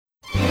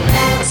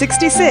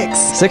66.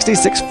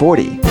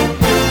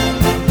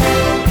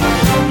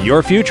 6640.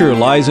 Your future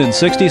lies in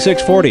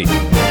 6640.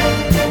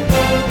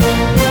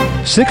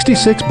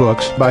 66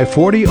 books by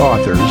 40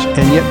 authors,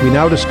 and yet we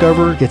now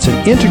discover it's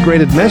an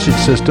integrated message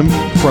system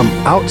from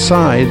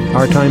outside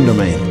our time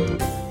domain.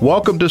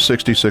 Welcome to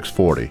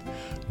 6640,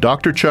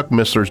 Dr. Chuck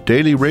Missler's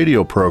daily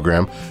radio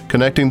program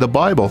connecting the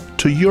Bible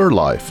to your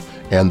life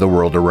and the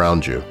world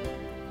around you.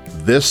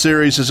 This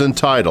series is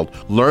entitled,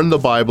 Learn the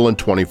Bible in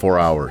 24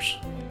 Hours.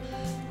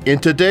 In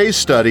today's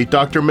study,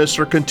 Dr.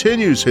 Missler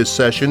continues his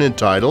session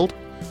entitled,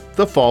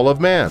 The Fall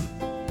of Man.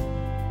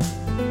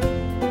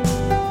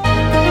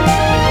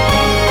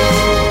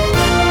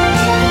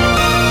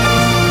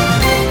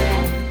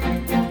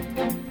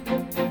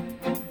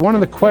 One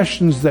of the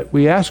questions that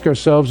we ask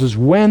ourselves is,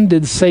 when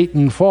did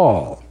Satan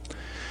fall?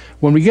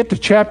 When we get to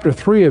chapter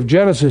 3 of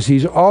Genesis,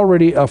 he's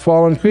already a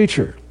fallen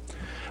creature.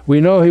 We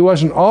know he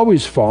wasn't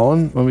always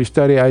fallen when we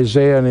study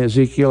Isaiah and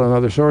Ezekiel and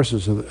other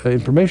sources of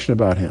information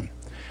about him.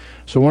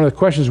 So one of the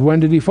questions is, when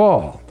did he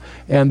fall?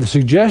 And the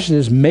suggestion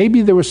is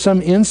maybe there was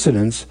some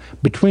incidence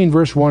between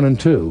verse 1 and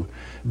 2,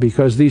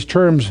 because these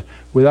terms,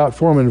 without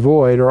form and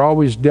void, are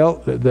always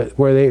dealt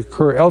where they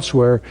occur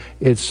elsewhere.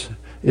 It's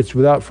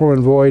without form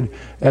and void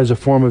as a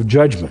form of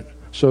judgment.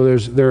 So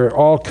there are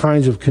all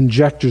kinds of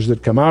conjectures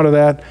that come out of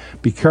that.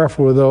 Be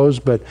careful with those,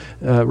 but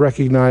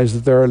recognize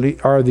that there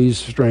are these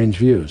strange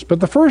views. But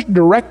the first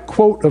direct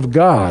quote of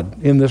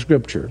God in the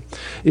scripture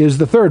is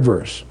the third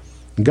verse.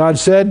 God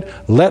said,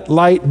 "Let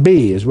light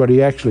be," is what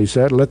he actually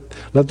said. Let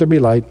there be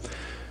light.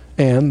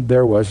 And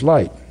there was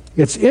light.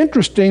 It's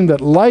interesting that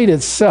light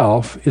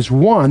itself is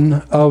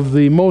one of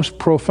the most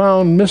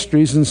profound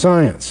mysteries in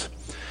science.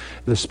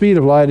 The speed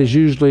of light is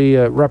usually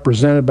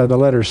represented by the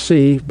letter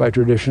C by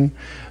tradition.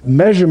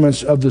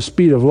 Measurements of the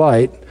speed of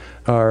light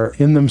are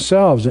in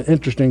themselves an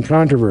interesting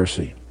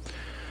controversy.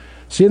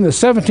 See, in the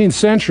 17th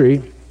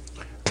century,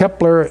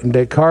 Kepler and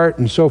Descartes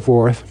and so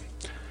forth,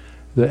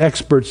 the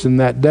experts in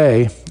that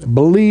day,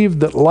 believed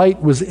that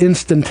light was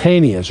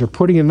instantaneous, or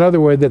putting it another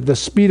way, that the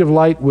speed of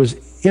light was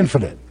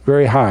infinite,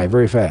 very high,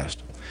 very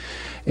fast.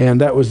 And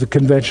that was the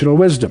conventional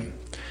wisdom.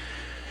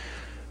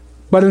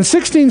 But in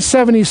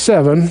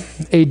 1677,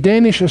 a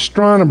Danish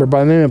astronomer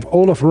by the name of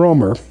Olaf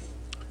Rømer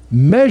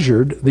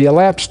measured the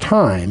elapsed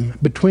time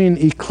between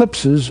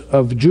eclipses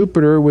of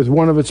Jupiter with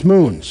one of its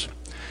moons.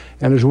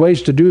 And there's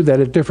ways to do that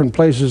at different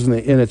places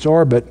in its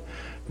orbit,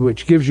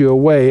 which gives you a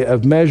way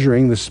of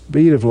measuring the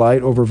speed of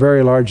light over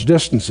very large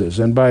distances.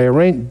 And by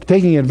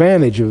taking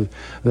advantage of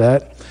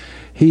that,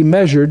 he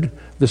measured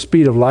the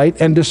speed of light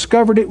and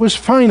discovered it was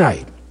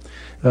finite.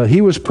 He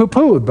was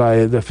poo-pooed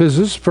by the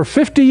physicists for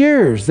 50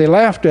 years. They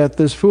laughed at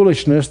this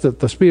foolishness that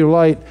the speed of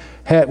light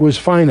was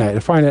finite,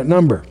 a finite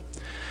number.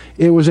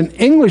 It was an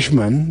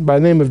Englishman by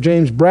the name of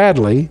James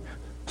Bradley,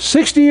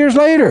 60 years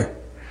later,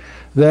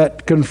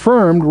 that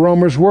confirmed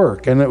Rømer's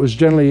work, and it was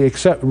generally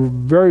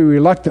very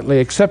reluctantly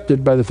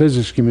accepted by the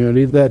physics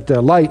community that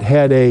light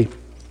had a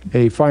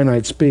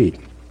finite speed.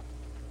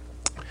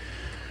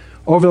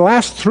 Over the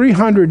last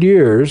 300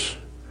 years,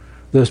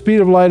 the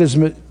speed of light has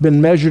been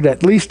measured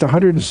at least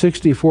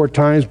 164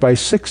 times by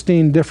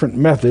 16 different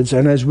methods,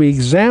 and as we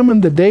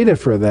examine the data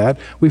for that,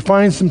 we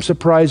find some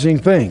surprising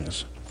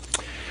things.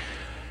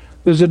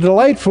 There's a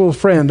delightful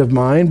friend of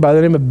mine by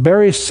the name of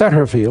Barry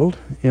Setterfield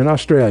in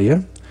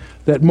Australia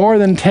that more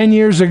than 10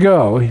 years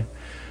ago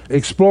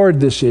explored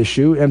this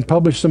issue and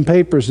published some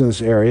papers in this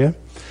area.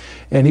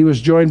 And he was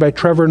joined by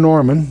Trevor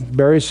Norman.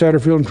 Barry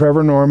Setterfield and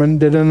Trevor Norman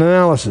did an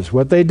analysis.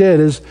 What they did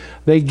is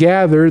they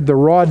gathered the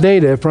raw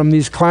data from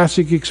these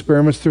classic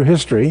experiments through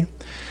history,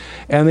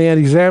 and they had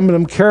examined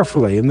them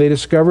carefully. And they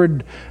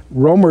discovered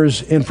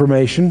Rømer's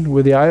information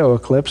with the Io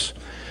eclipse,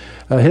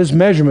 his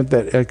measurement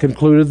that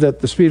concluded that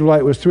the speed of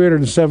light was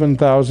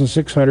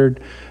 307,600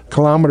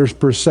 kilometers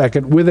per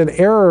second, with an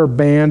error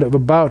band of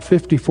about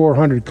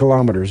 5,400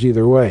 kilometers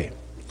either way.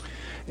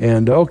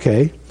 And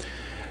okay.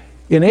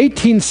 In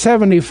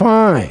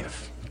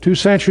 1875, 2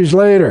 centuries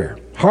later,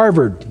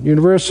 Harvard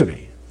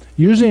University,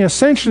 using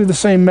essentially the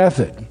same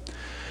method,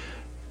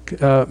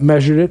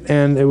 measured it,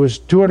 and it was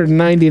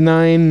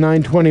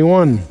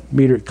 299,921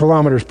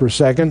 kilometers per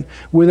second,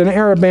 with an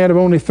error band of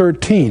only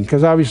 13,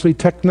 because obviously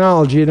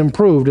technology had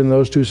improved in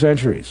those 2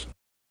 centuries.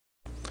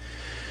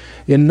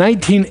 In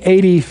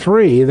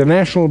 1983, the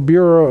National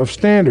Bureau of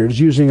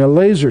Standards, using a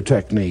laser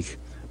technique,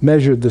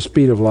 measured the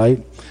speed of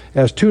light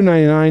as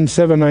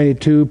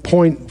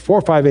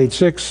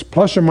 299,792.4586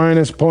 plus or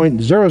minus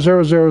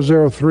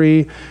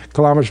 0.00003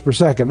 kilometers per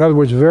second. In other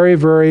words, very,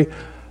 very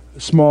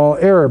small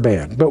error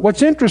band. But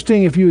what's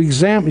interesting, if you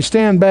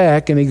stand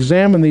back and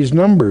examine these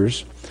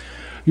numbers,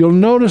 you'll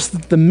notice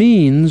that the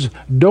means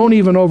don't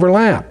even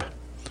overlap.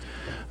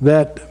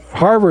 That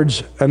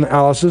Harvard's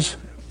analysis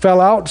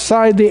fell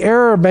outside the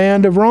error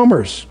band of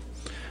Rømer's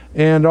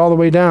and all the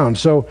way down.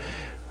 So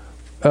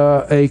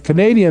a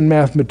Canadian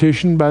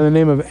mathematician by the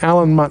name of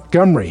Alan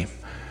Montgomery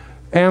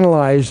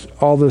analyzed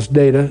all this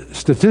data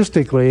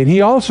statistically, and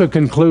he also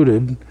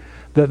concluded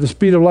that the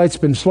speed of light's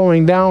been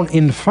slowing down.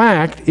 In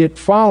fact, it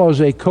follows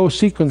a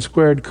cosecant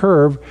squared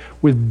curve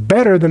with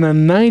better than a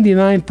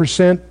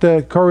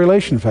 99%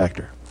 correlation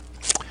factor.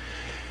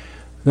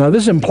 Now,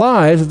 this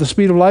implies that the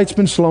speed of light's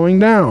been slowing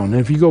down.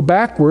 And if you go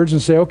backwards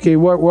and say, okay,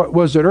 what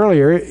was it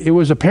earlier? It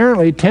was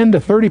apparently 10 to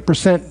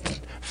 30%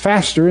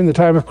 faster in the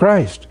time of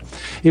Christ.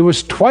 It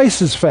was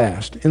twice as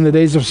fast in the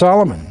days of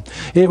Solomon.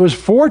 It was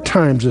 4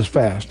 times as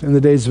fast in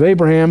the days of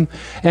Abraham,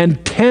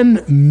 and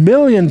 10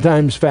 million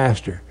times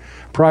faster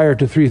prior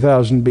to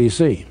 3000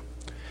 BC.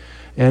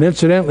 And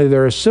incidentally,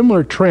 there are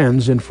similar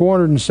trends in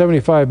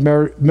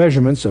 475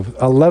 measurements of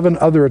 11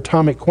 other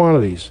atomic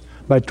quantities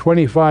by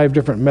 25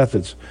 different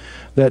methods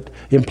that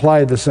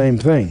imply the same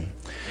thing.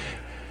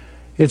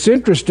 It's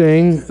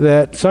interesting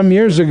that some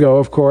years ago,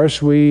 of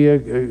course, we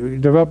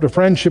developed a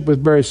friendship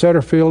with Barry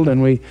Setterfield,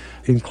 and we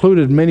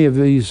included many of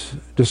these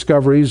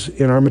discoveries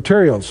in our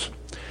materials,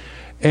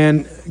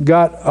 and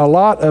got a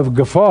lot of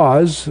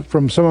guffaws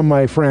from some of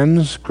my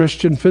friends,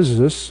 Christian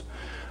physicists,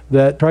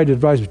 that tried to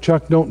advise me,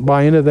 Chuck, don't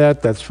buy into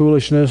that. That's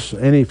foolishness.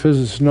 Any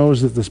physicist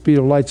knows that the speed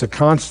of light's a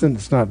constant.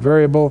 It's not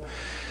variable.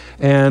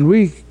 And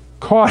we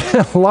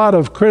caught a lot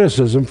of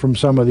criticism from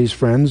some of these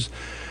friends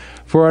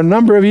for a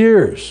number of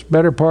years,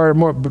 better part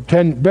of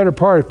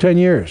 10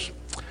 years.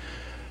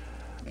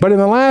 But in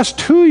the last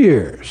 2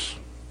 years,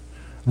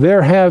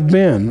 there have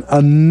been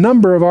a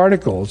number of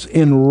articles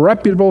in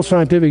reputable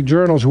scientific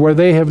journals where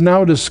they have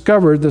now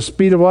discovered the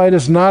speed of light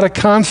is not a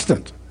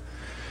constant.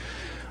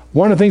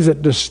 One of the things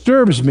that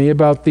disturbs me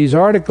about these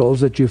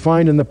articles that you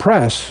find in the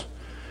press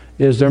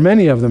is there are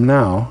many of them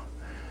now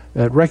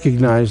that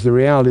recognize the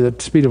reality that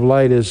the speed of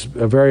light is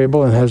a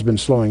variable and has been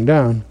slowing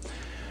down.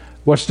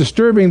 What's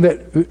disturbing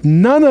that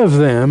none of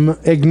them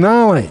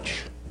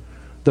acknowledge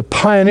the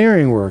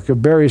pioneering work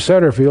of Barry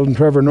Setterfield and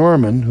Trevor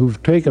Norman,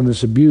 who've taken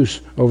this abuse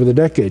over the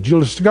decades.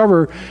 You'll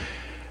discover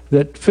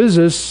that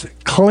physicists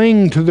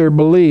cling to their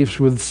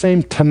beliefs with the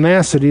same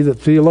tenacity that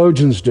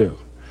theologians do.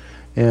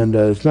 And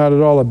it's not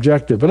at all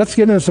objective. But let's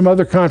get into some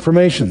other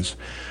confirmations.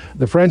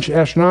 The French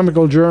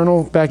Astronomical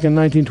Journal back in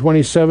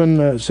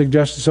 1927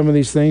 suggested some of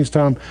these things.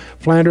 Tom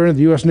Flandern at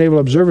the U.S. Naval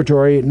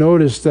Observatory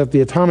noticed that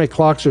the atomic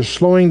clocks are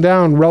slowing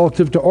down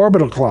relative to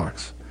orbital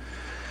clocks.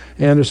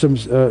 And there's some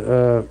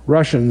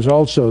Russians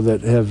also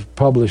that have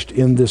published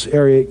in this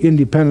area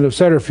independent of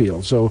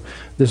Setterfield. So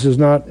this is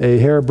not a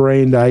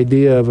harebrained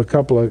idea of a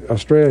couple of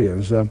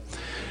Australians.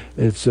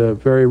 It's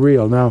very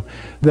real. Now,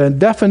 the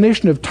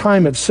definition of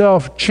time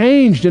itself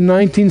changed in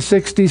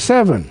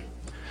 1967.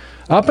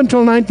 Up until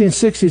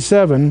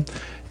 1967,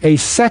 a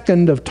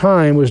second of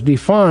time was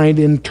defined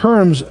in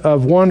terms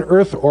of one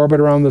Earth orbit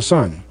around the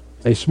sun.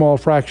 A small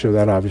fraction of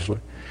that, obviously.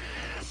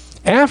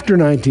 After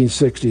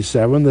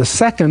 1967, the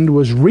second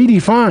was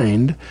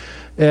redefined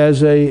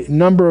as a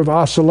number of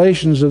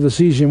oscillations of the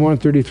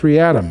cesium-133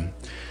 atom.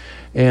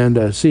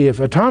 And see, if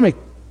atomic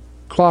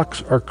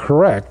clocks are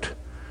correct,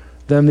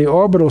 then the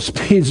orbital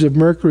speeds of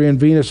Mercury and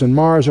Venus and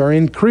Mars are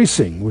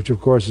increasing, which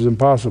of course is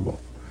impossible.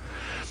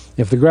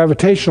 If the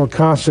gravitational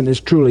constant is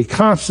truly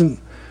constant,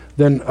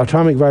 then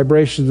atomic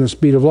vibrations and the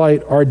speed of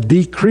light are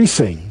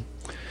decreasing.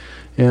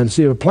 And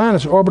see, if a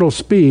planet's orbital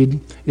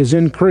speed is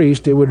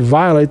increased, it would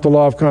violate the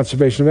law of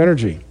conservation of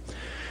energy.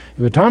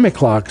 If atomic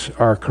clocks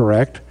are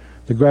correct,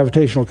 the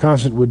gravitational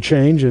constant would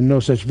change, and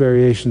no such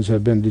variations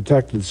have been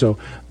detected. So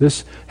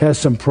this has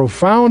some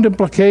profound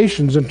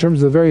implications in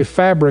terms of the very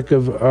fabric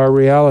of our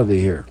reality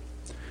here.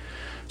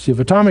 See, if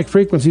atomic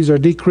frequencies are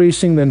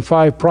decreasing, then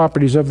 5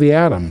 properties of the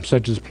atom,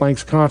 such as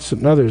Planck's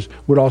constant and others,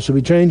 would also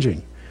be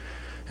changing.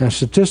 And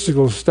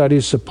statistical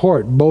studies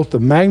support both the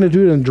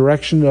magnitude and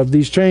direction of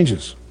these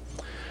changes.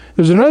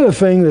 There's another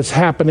thing that's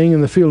happening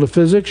in the field of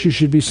physics you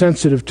should be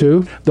sensitive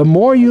to. The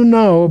more you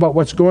know about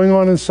what's going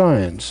on in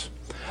science,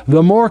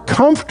 the more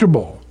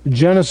comfortable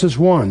Genesis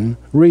 1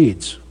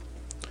 reads.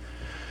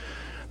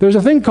 There's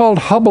a thing called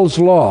Hubble's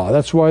Law.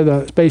 That's why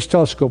the Space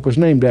Telescope was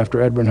named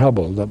after Edwin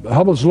Hubble.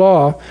 Hubble's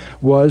Law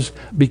was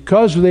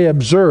because they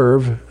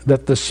observe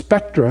that the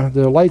spectra,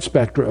 the light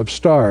spectra of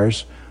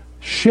stars,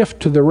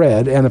 shift to the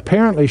red, and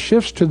apparently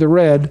shifts to the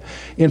red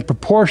in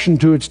proportion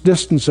to its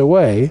distance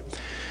away.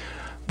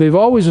 They've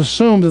always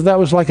assumed that that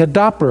was like a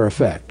Doppler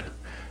effect.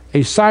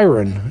 A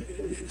siren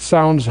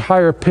sounds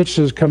higher pitched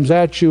as it comes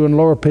at you and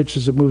lower pitched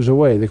as it moves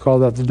away. They call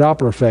that the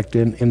Doppler effect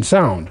in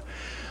sound.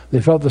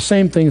 They felt the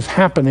same things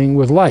happening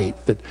with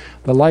light, that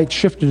the light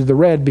shifted to the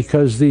red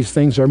because these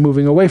things are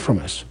moving away from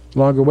us,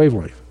 longer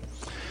wavelength.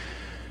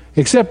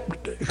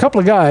 Except a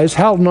couple of guys,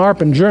 Halton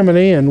Arp in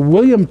Germany and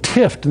William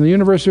Tift in the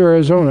University of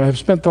Arizona, have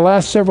spent the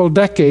last several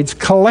decades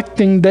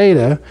collecting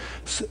data,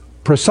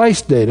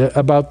 precise data,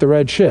 about the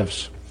red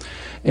shifts.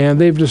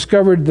 And they've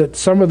discovered that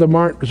some of them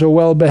aren't so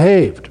well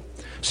behaved.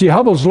 See,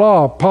 Hubble's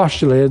law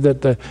postulated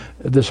that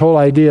this whole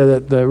idea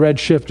that the red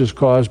shift is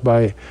caused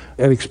by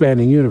an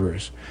expanding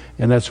universe.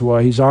 And that's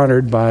why he's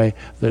honored by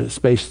the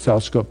Space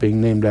Telescope being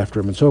named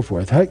after him and so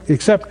forth.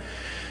 Except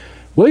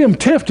William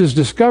Tift has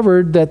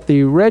discovered that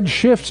the red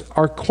shifts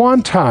are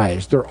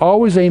quantized. They're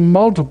always a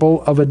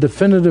multiple of a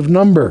definitive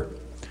number.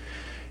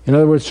 In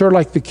other words, sort of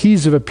like the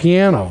keys of a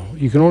piano.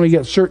 You can only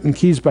get certain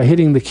keys by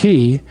hitting the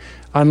key,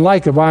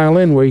 unlike a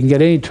violin where you can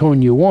get any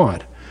tone you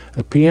want.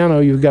 A piano,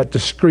 you've got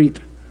discrete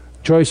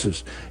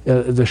choices.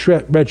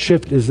 The red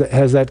shift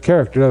has that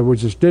character. In other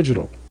words, it's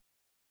digital.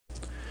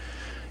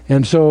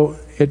 And so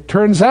it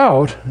turns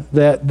out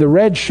that the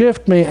red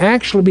shift may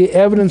actually be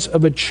evidence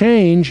of a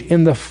change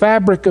in the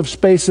fabric of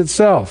space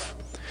itself.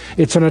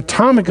 It's an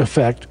atomic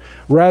effect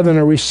rather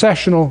than a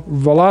recessional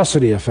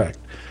velocity effect.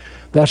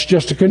 That's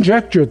just a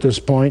conjecture at this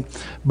point,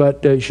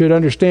 but you should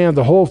understand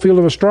the whole field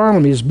of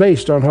astronomy is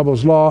based on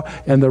Hubble's law,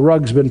 and the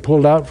rug's been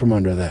pulled out from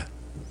under that.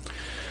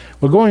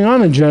 Well, going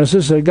on in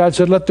Genesis, God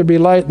said, "Let there be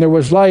light," and there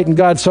was light, and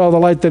God saw the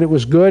light that it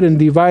was good, and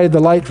divided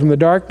the light from the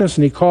darkness,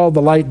 and he called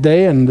the light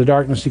day, and the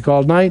darkness he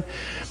called night.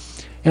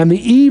 And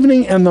the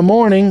evening and the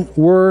morning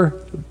were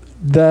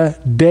the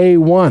day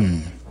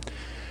one.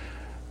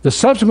 The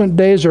subsequent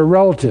days are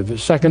relative,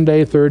 second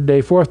day, third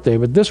day, fourth day,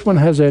 but this one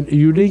has a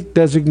unique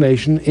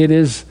designation. It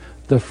is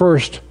the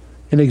first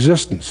in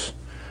existence,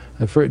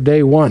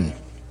 day one.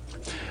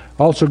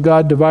 Also,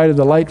 God divided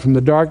the light from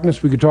the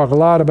darkness. We could talk a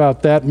lot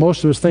about that.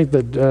 Most of us think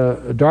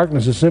that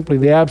darkness is simply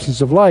the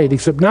absence of light,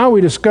 except now we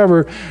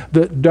discover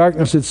that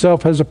darkness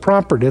itself has a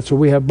property. That's why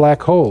we have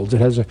black holes.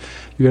 You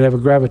can have a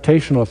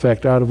gravitational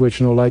effect out of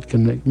which no light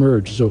can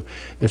emerge. So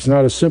it's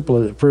not as simple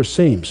as it first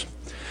seems.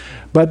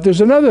 But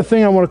there's another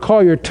thing I want to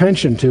call your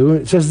attention to.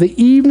 It says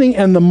the evening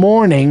and the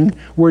morning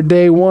were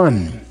day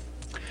one.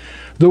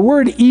 The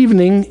word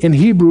evening in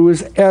Hebrew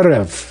is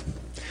erev,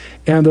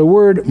 and the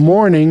word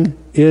morning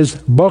is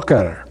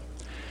boker.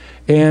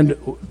 And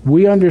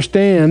we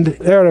understand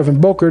erev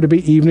and boker to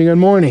be evening and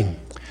morning,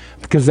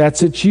 because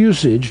that's its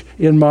usage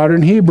in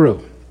modern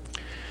Hebrew.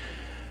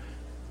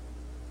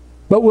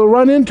 But we'll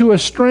run into a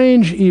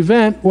strange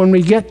event when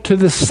we get to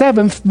the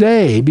seventh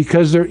day,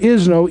 because there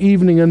is no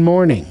evening and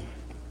morning.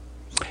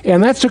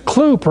 And that's a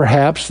clue,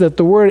 perhaps, that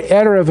the word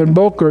erev and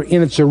boker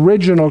in its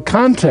original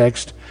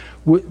context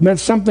meant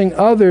something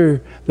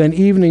other than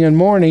evening and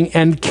morning,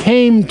 and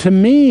came to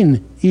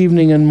mean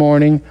evening and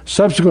morning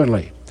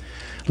subsequently.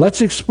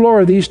 Let's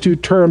explore these two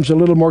terms a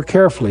little more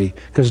carefully,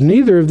 because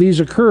neither of these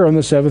occur on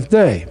the seventh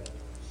day.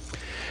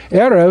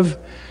 Erev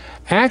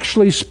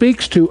actually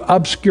speaks to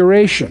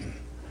obscuration.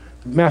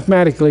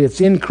 Mathematically, it's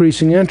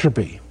increasing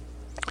entropy.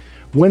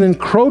 When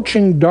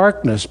encroaching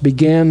darkness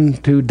began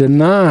to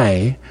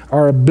deny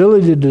our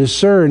ability to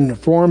discern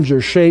forms or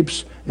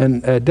shapes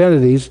and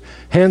identities,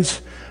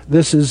 hence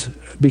this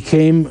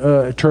became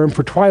a term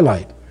for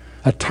twilight,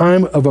 a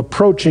time of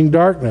approaching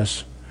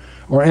darkness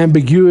or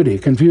ambiguity,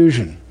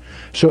 confusion.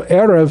 So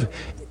Erev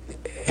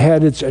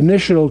had its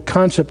initial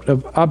concept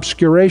of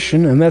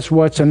obscuration, and that's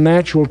what's a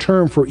natural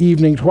term for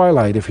evening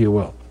twilight, if you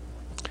will.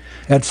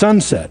 At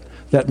sunset,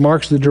 that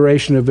marks the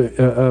duration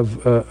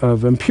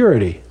of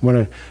impurity, when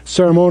a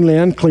ceremonially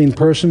unclean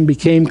person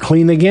became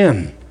clean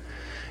again,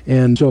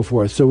 and so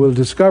forth. So we'll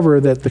discover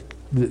that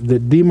the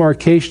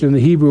demarcation in the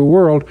Hebrew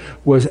world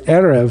was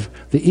Erev,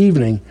 the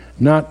evening,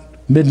 not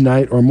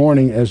midnight or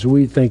morning as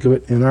we think of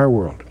it in our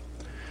world.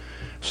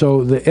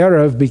 So the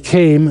Erev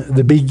became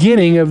the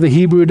beginning of the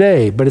Hebrew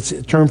day, but it's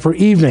a term for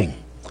evening,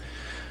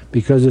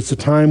 because it's a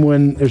time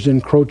when there's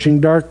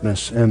encroaching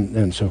darkness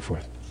and so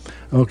forth.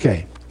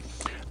 Okay.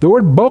 The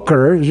word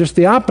boker is just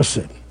the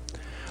opposite.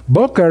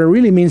 Boker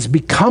really means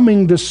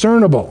becoming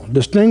discernible,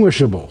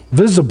 distinguishable,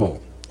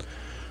 visible,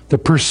 the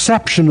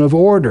perception of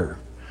order.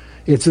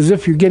 It's as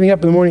if you're getting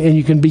up in the morning and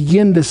you can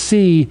begin to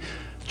see,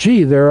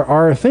 gee, there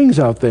are things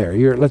out there.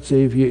 Let's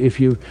say if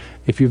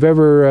you've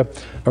ever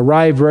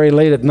arrived very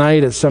late at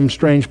night at some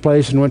strange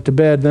place and went to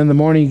bed, then in the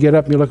morning you get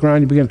up and you look around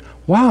and you begin,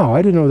 wow,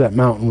 I didn't know that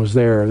mountain was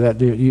there. That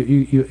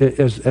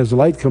as the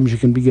light comes, you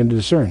can begin to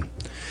discern.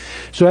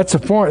 So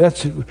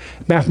that's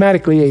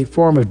mathematically a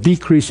form of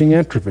decreasing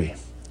entropy,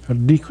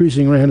 of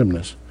decreasing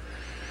randomness.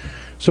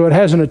 So it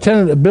has an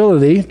attendant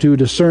ability to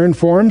discern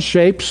forms,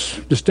 shapes,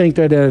 distinct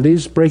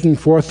identities, breaking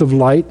forth of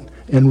light,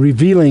 and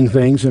revealing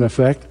things, in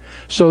effect.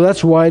 So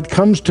that's why it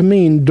comes to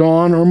mean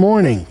dawn or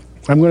morning.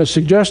 I'm going to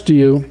suggest to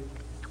you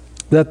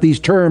that these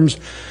terms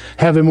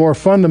have a more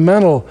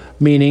fundamental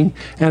meaning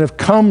and have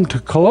come to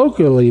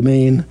colloquially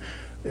mean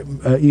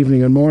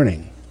evening and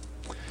morning.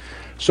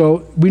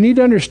 So we need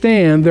to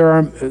understand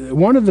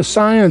one of the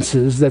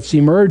sciences that's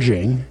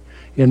emerging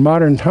in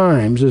modern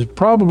times is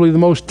probably the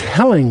most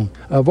telling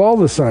of all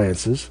the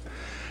sciences,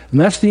 and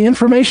that's the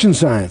information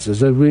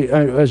sciences. As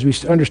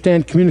we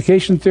understand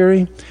communication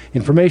theory,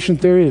 information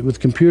theory with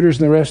computers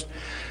and the rest,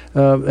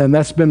 and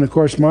that's been, of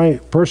course, my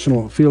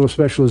personal field of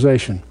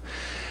specialization.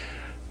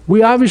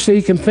 We obviously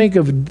can think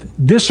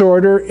of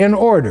disorder and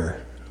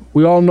order.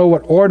 We all know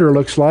what order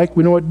looks like.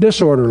 We know what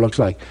disorder looks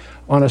like.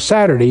 On a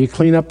Saturday, you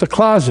clean up the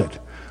closet.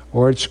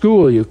 Or at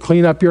school, you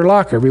clean up your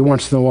locker every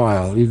once in a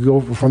while. You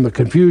go from the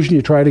confusion,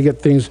 you try to get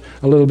things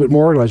a little bit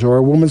more organized, or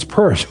a woman's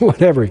purse,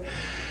 whatever.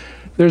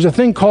 There's a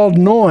thing called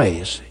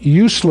noise,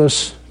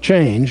 useless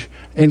change,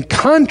 in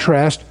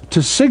contrast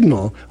to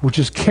signal, which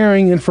is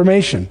carrying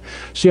information.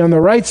 See, on the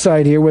right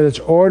side here, whether it's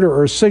order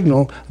or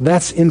signal,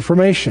 that's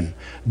information.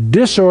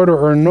 Disorder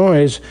or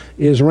noise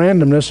is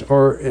randomness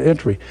or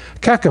entropy.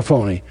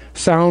 Cacophony,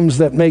 sounds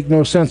that make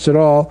no sense at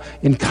all,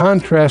 in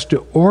contrast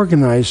to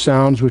organized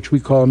sounds, which we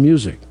call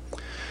music.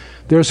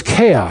 There's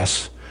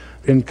chaos,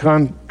 in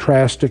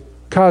contrast to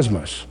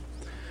cosmos.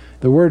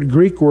 The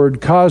Greek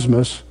word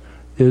cosmos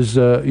is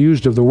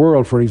used of the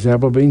world, for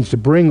example. It means to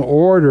bring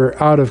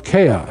order out of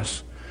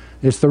chaos.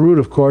 It's the root,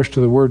 of course, to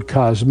the word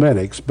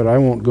cosmetics, but I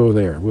won't go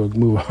there. We'll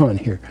move on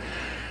here.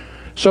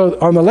 So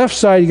on the left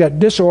side, you got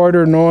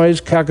disorder,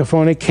 noise,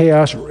 cacophony,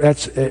 chaos.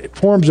 That's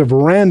forms of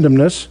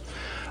randomness.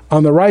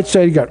 On the right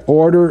side, you got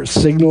order,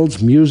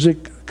 signals,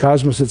 music,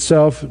 cosmos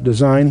itself,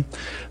 design.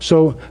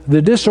 So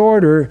the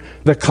disorder,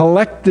 the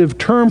collective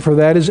term for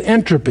that is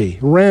entropy,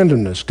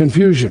 randomness,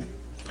 confusion.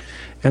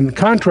 And in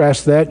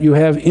contrast to that, you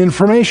have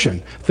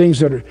information, things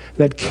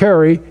that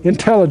carry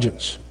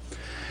intelligence.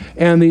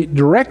 And the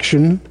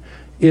direction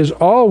is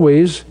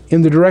always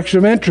in the direction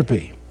of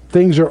entropy.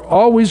 Things are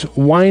always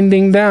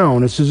winding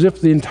down. It's as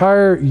if the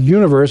entire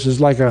universe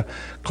is like a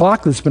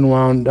clock that's been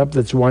wound up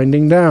that's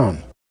winding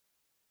down.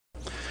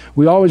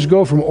 We always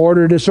go from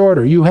order to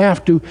disorder. You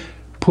have to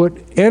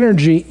put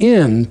energy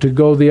in to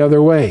go the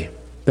other way.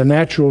 The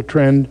natural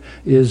trend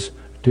is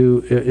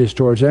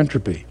towards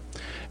entropy.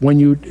 When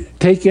you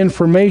take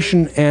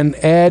information and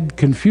add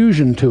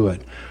confusion to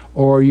it,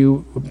 or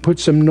you put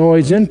some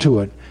noise into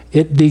it,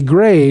 it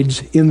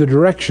degrades in the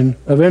direction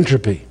of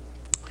entropy.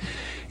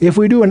 If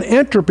we do an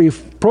entropy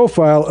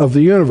profile of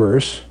the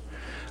universe,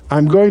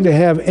 I'm going to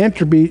have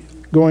entropy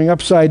going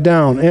upside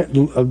down.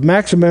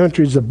 Maximum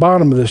entropy is the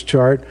bottom of this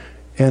chart,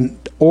 and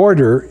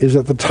order is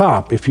at the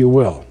top, if you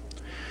will.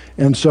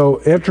 And so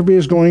entropy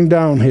is going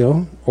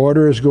downhill,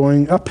 order is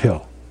going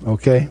uphill,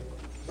 okay?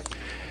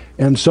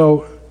 And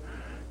so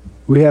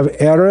we have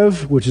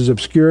Erev, which is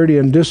obscurity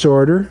and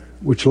disorder,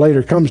 which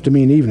later comes to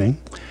mean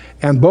evening,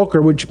 and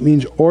Boker, which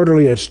means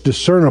orderly, it's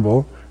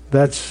discernible,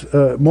 that's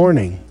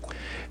morning.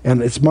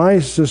 And it's my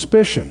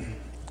suspicion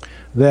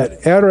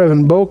that Erev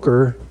and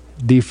Boker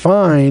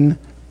define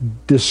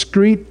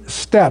discrete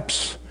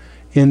steps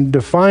in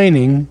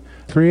defining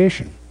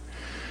creation.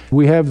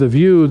 We have the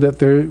view that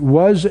there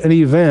was an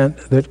event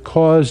that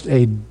caused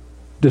a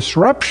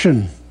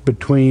disruption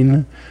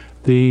between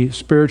the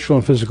spiritual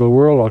and physical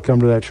world. I'll come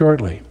to that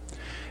shortly.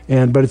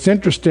 But it's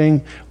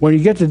interesting, when you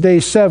get to day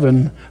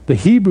 7, the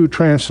Hebrew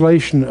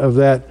translation of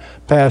that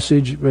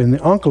passage, in the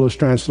Onkelos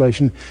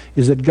translation,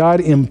 is that God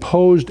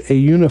imposed a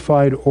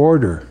unified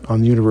order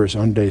on the universe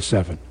on day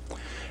 7.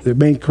 The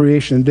main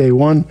creation in day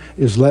 1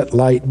 is let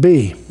light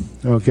be,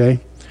 okay?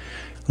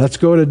 Let's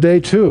go to day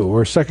 2,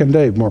 or second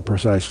day more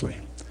precisely.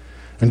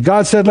 And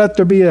God said, let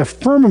there be a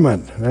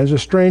firmament. That's a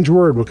strange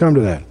word, we'll come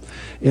to that.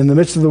 In the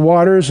midst of the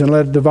waters, and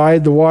let it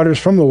divide the waters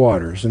from the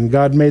waters. And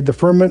God made the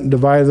firmament and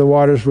divided the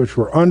waters which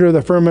were under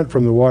the firmament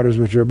from the waters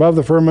which are above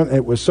the firmament.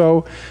 It was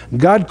so.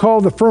 God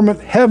called the firmament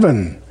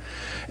heaven.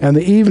 And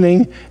the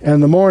evening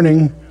and the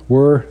morning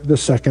were the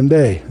second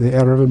day. The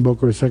Erev and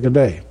Boker were the second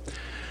day.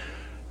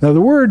 Now the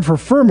word for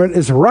firmament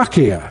is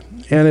rakia,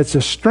 and it's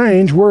a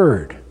strange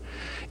word.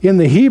 In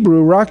the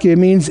Hebrew, rakia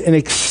means an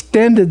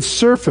extended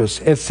surface.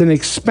 It's an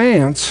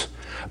expanse,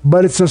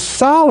 but it's a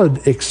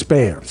solid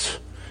expanse.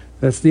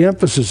 That's the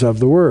emphasis of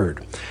the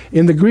word.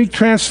 In the Greek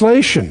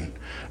translation,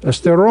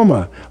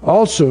 steroma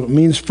also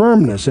means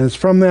firmness, and it's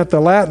from that the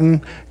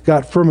Latin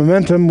got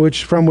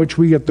firmamentum, from which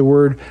we get the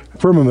word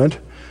firmament,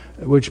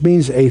 which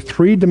means a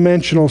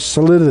three-dimensional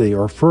solidity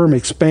or firm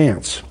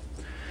expanse.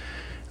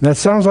 And that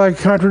sounds like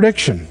a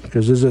contradiction,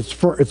 because it's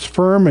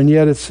firm and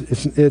yet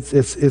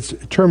it's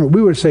term.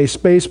 We would say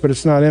space, but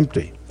it's not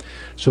empty.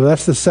 So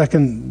that's the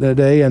second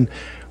day, and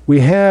we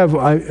have,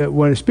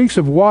 when it speaks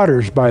of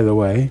waters, by the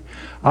way,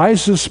 I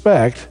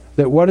suspect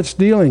that what it's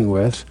dealing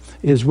with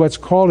is what's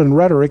called in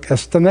rhetoric a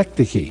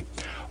stenectiki.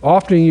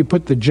 Often you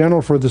put the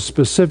general for the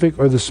specific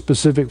or the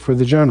specific for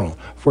the general.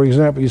 For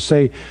example, you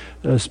say,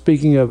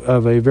 speaking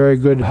of a very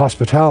good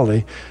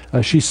hospitality,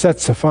 she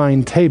sets a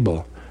fine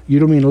table. You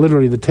don't mean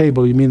literally the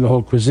table, you mean the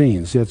whole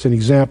cuisine. See, that's an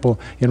example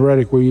in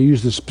rhetoric where you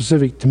use the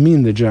specific to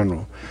mean the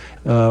general.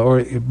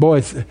 Or,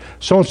 boy,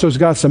 so-and-so's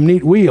got some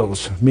neat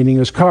wheels, meaning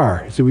his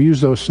car. So we use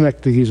those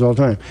synecdoches all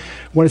the time.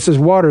 When it says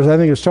waters, I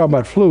think it's talking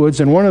about fluids,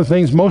 and one of the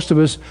things most of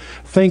us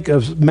think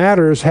of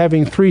matter as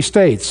having 3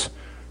 states,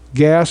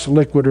 gas,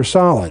 liquid, or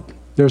solid.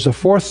 There's a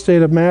 4th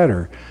state of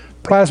matter,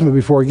 plasma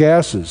before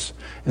gases,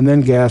 and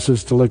then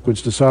gases to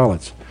liquids to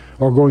solids,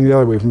 or going the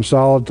other way, from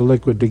solid to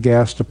liquid to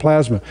gas to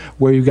plasma,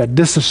 where you've got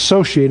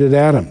disassociated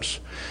atoms.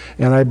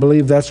 And I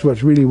believe that's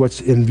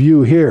what's in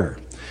view here.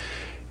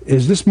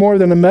 Is this more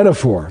than a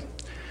metaphor?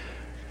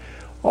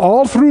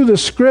 All through the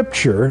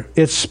scripture,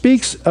 it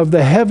speaks of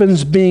the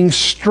heavens being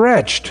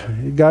stretched.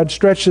 God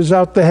stretches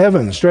out the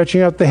heavens,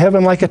 stretching out the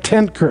heaven like a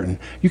tent curtain.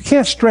 You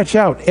can't stretch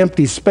out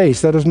empty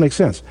space. That doesn't make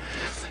sense.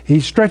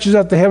 He stretches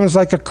out the heavens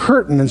like a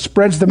curtain and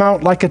spreads them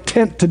out like a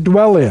tent to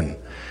dwell in.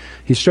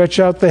 He stretched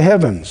out the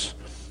heavens.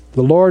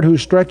 The Lord who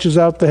stretches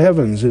out the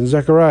heavens in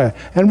Zechariah.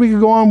 And we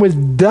could go on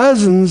with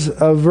dozens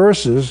of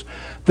verses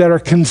that are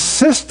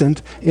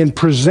consistent in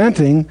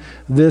presenting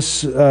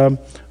this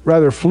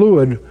rather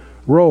fluid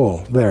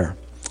role there.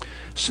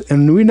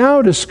 And we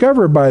now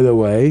discover, by the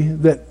way,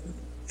 that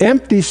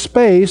empty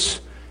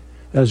space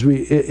is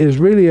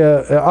really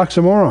an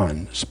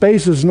oxymoron.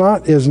 Space is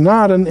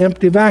not an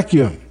empty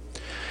vacuum.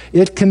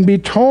 It can be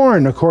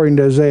torn, according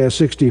to Isaiah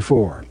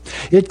 64.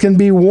 It can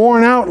be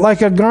worn out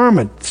like a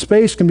garment.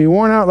 Space can be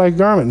worn out like a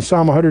garment in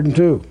Psalm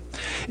 102.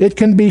 It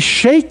can be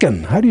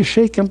shaken. How do you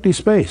shake empty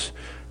space?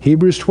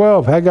 Hebrews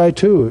 12, Haggai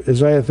 2,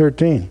 Isaiah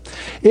 13.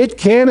 It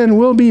can and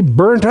will be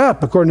burnt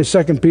up, according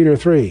to 2 Peter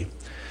 3.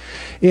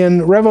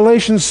 In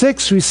Revelation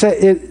 6,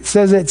 it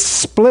says it's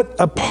split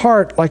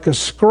apart like a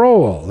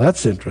scroll.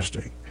 That's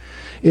interesting.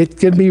 It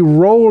can be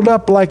rolled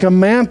up like a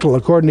mantle,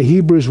 according to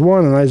Hebrews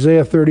 1 and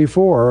Isaiah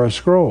 34, or a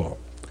scroll.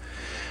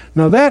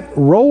 Now that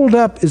rolled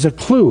up is a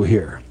clue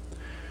here.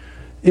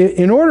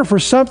 In order for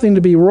something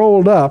to be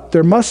rolled up,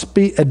 there must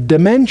be a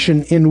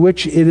dimension in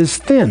which it is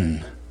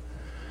thin.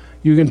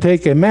 You can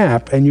take a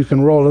map and you can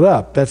roll it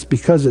up. That's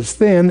because it's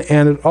thin,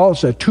 and it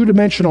also, a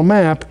two-dimensional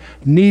map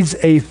needs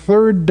a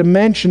third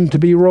dimension to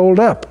be rolled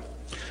up.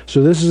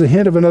 So this is a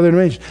hint of another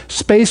dimension.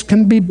 Space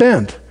can be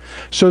bent.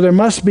 So there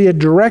must be a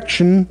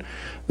direction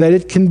that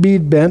it can be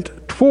bent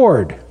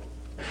toward.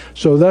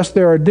 So thus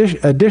there are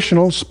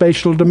additional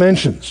spatial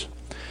dimensions.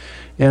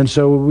 And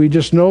so we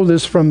just know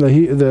this from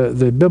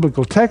the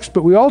biblical text,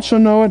 but we also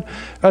know it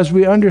as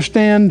we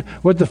understand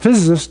what the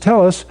physicists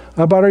tell us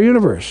about our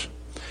universe,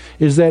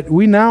 is that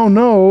we now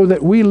know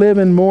that we live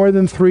in more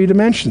than 3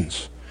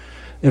 dimensions.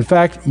 In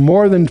fact,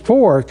 more than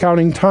 4,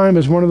 counting time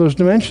as one of those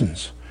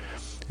dimensions.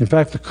 In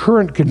fact, the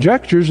current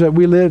conjectures that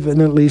we live in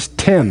at least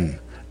 10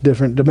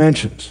 different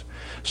dimensions.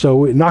 So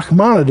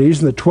Nachmanides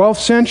in the 12th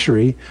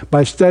century,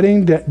 by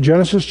studying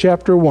Genesis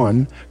chapter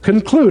 1,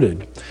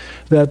 concluded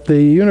that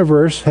the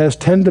universe has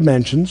 10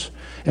 dimensions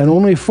and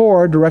only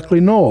 4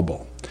 directly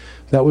knowable.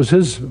 That was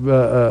his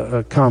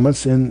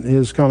comments in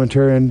his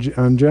commentary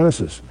on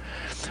Genesis.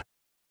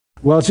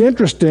 Well, it's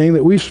interesting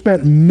that we've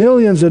spent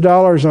millions of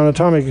dollars on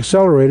atomic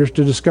accelerators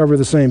to discover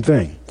the same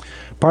thing.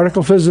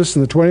 Particle physicists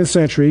in the 20th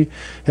century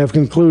have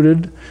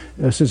concluded,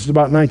 since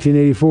about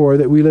 1984,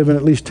 that we live in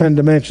at least 10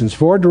 dimensions.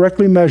 4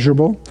 directly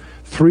measurable,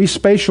 3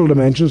 spatial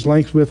dimensions,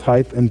 length, width,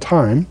 height, and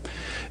time,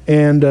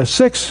 and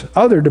 6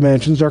 other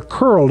dimensions are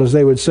curled, as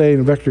they would say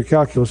in vector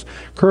calculus,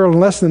 curled in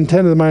less than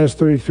 10 to the minus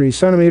 33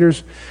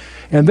 centimeters,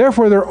 and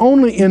therefore they're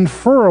only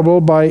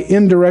inferable by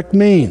indirect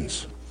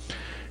means.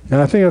 And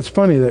I think it's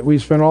funny that we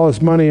spent all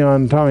this money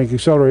on atomic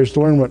accelerators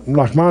to learn what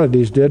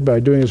Nachmanides did by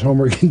doing his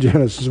homework in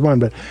Genesis 1.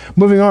 But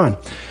moving on,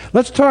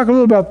 let's talk a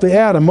little about the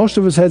atom. Most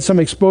of us had some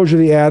exposure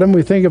to the atom.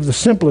 We think of the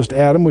simplest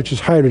atom, which is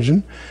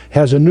hydrogen,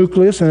 has a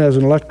nucleus and has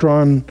an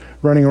electron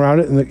running around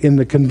it in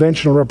the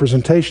conventional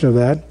representation of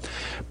that.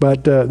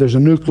 But there's a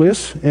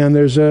nucleus and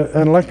there's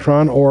an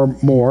electron or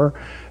more,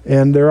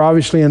 and they're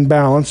obviously in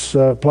balance,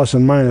 plus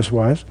and minus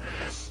wise.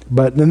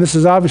 But then this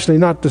is obviously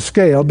not to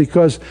scale,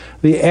 because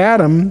the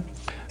atom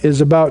is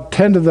about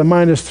 10 to the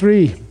minus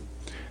 3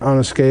 on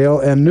a scale,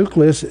 and the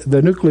nucleus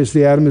of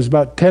the atom is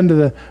about 10 to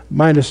the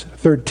minus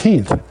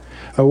 13th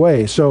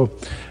away. So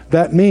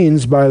that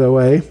means, by the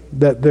way,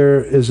 that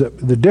there is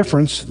the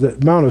difference, the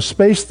amount of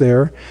space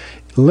there,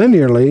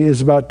 linearly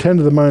is about 10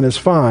 to the minus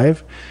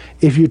 5.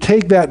 If you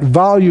take that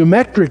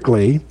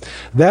volumetrically,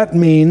 that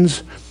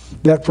means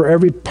that for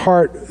every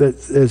part that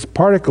is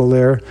particle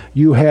there,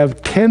 you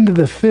have 10 to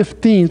the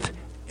 15th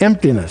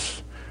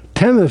emptiness.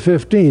 10 to the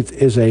 15th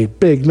is a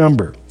big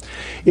number.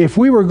 If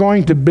we were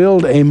going to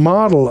build a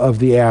model of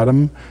the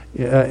atom,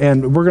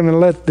 and we're going to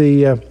let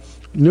the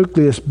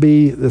nucleus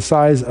be the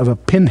size of a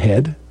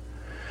pinhead,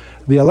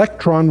 the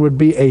electron would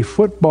be a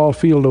football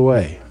field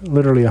away,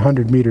 literally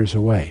 100 meters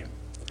away.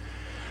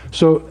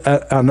 So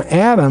an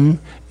atom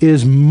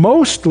is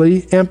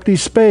mostly empty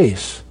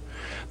space.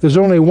 There's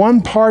only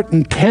one part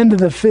in 10 to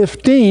the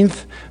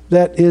 15th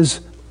that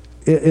is,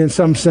 in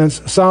some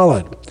sense,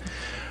 solid.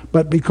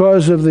 But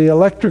because of the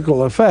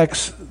electrical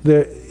effects,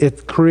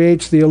 it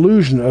creates the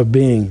illusion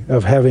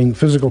of having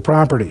physical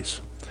properties.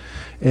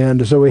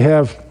 And so we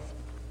have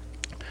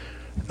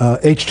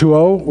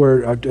H2O,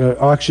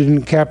 where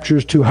oxygen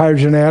captures 2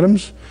 hydrogen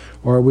atoms,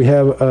 or we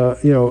have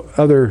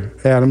other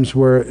atoms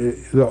where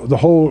the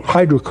whole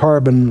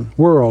hydrocarbon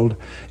world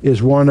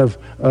is one of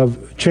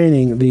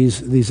chaining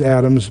these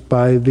atoms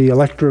by the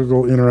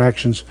electrical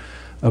interactions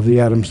of the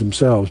atoms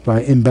themselves,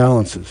 by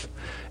imbalances.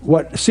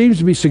 What seems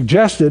to be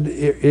suggested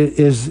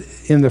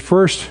is, in the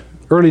first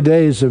early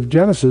days of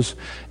Genesis,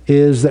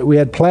 is that we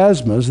had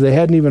plasmas. They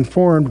hadn't even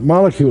formed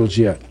molecules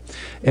yet.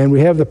 And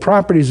we have the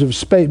properties of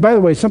space. By the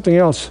way, something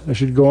else I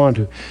should go on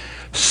to.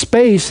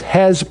 Space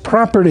has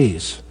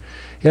properties.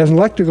 It has an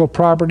electrical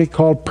property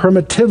called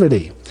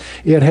permittivity.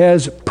 It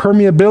has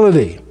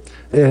permeability.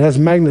 It has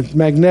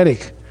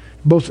magnetic.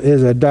 Both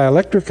has a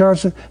dielectric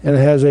constant and it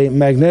has a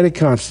magnetic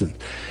constant.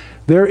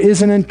 There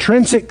is an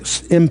intrinsic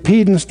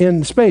impedance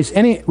in space.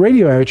 Any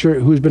radio amateur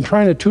who's been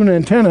trying to tune an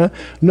antenna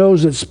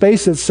knows that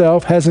space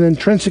itself has an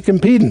intrinsic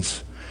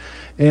impedance.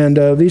 And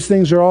these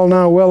things are all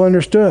now well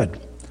understood.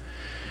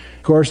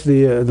 Of course,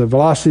 the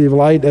velocity of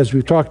light, as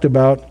we've talked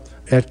about,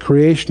 at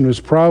creation was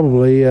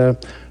probably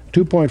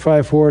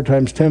 2.54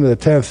 times 10 to the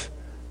 10th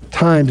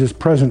times its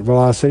present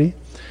velocity.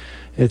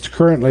 It's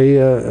currently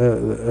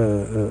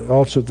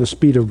also at the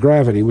speed of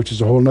gravity, which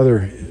is a whole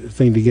other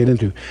thing to get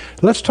into.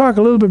 Let's talk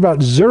a little bit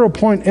about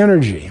zero-point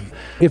energy.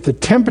 If the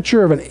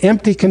temperature of an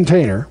empty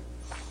container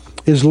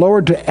is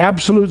lowered to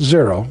absolute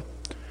zero,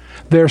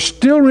 there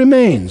still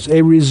remains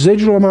a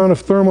residual amount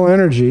of thermal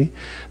energy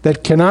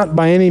that cannot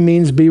by any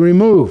means be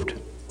removed.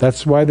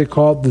 That's why they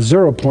call it the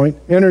zero-point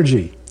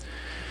energy.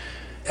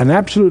 An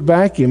absolute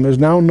vacuum is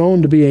now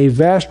known to be a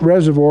vast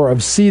reservoir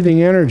of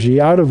seething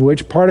energy out of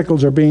which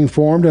particles are being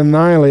formed and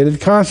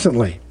annihilated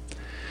constantly.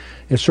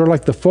 It's sort of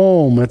like the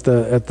foam at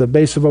the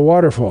base of a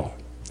waterfall.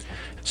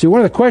 See,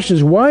 one of the questions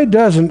is, why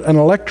doesn't an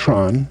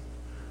electron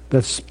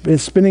that's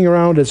spinning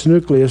around its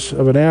nucleus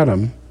of an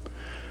atom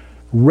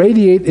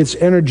radiate its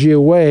energy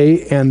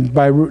away and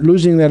by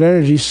losing that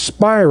energy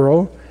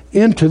spiral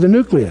into the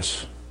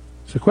nucleus?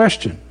 It's a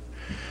question.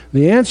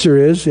 The answer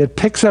is it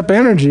picks up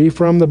energy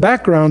from the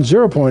background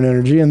zero-point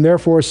energy and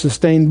therefore is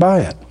sustained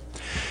by it.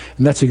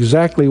 And that's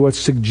exactly what's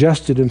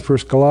suggested in 1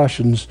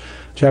 Colossians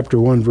chapter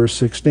 1, verse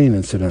 16,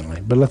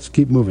 incidentally. But let's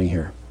keep moving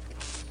here.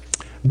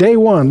 Day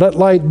 1, let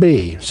light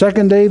be.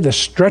 Second day, the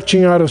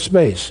stretching out of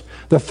space.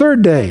 The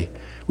third day,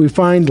 we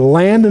find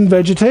land and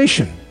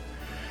vegetation.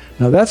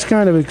 Now that's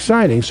kind of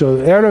exciting. So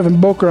Erev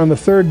and Boker on the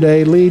third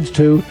day leads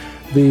to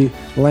the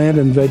land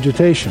and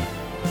vegetation.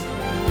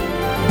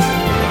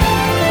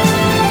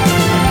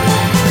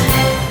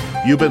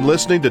 You've been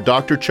listening to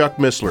Dr. Chuck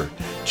Missler,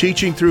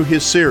 teaching through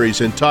his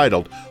series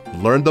entitled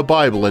Learn the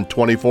Bible in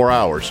 24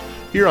 Hours,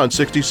 here on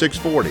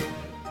 6640.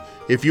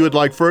 If you would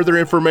like further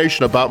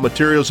information about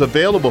materials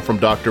available from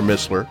Dr.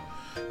 Missler,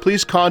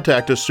 please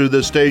contact us through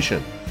this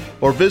station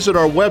or visit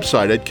our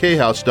website at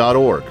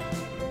khouse.org.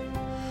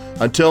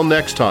 Until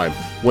next time,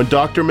 when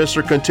Dr.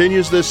 Missler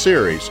continues this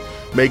series,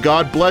 may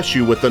God bless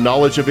you with the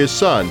knowledge of His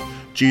Son,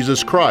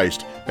 Jesus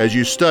Christ, as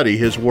you study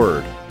His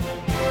Word.